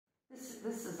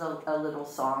This is a little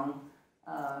song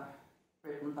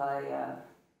written by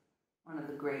one of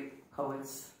the great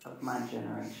poets of my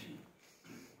generation.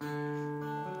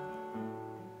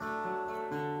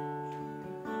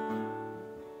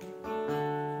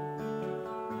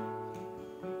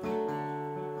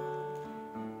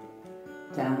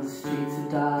 Down the streets of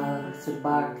dogs are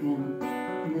barking,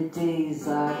 and the days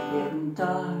are getting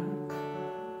dark.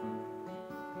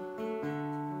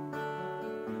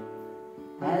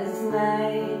 As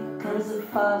night comes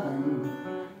a-falling,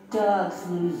 dogs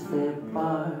lose their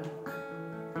bark,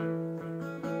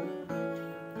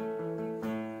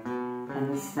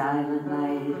 and the silent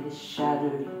night is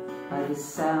shattered by the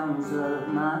sounds of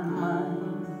my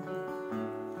mind.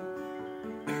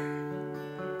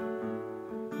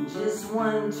 Just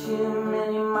one too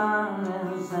many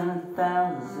miles and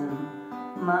 1,000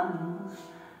 miles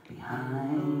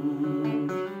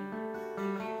behind.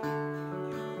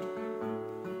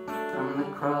 From the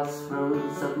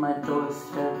crossroads of my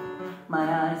doorstep,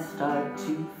 my eyes start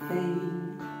to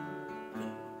fade,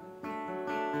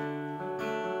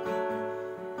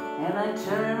 and I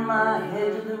turn my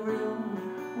head to the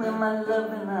room where my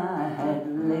love and I had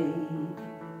laid.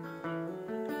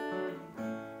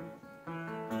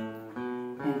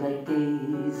 And I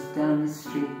gaze down the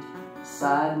street,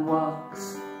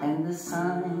 sidewalks and the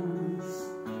signs.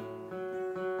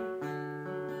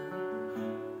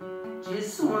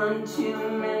 Just one too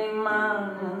many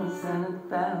miles and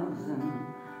 1,000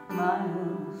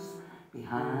 miles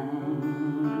behind.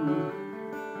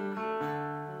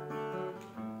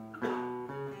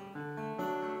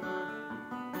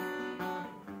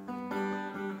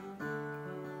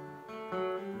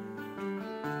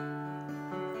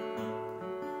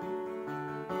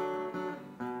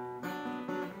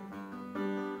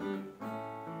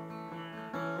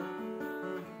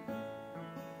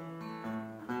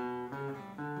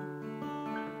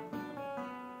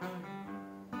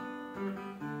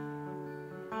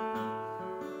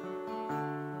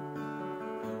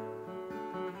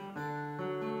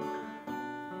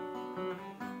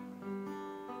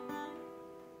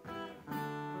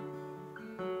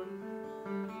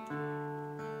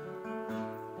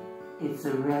 It's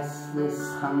a restless,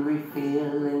 hungry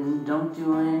feeling, don't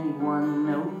do anyone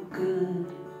no good.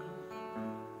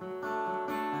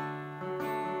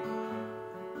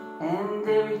 And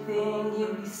everything you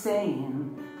be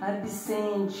saying, I'd be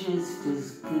saying just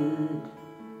as good.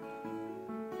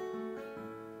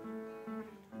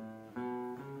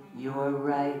 You're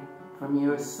right from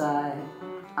your side,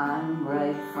 I'm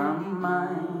right from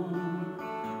mine.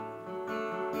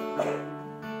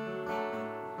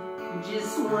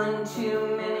 Just one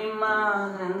too many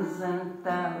miles and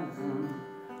 1,000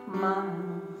 miles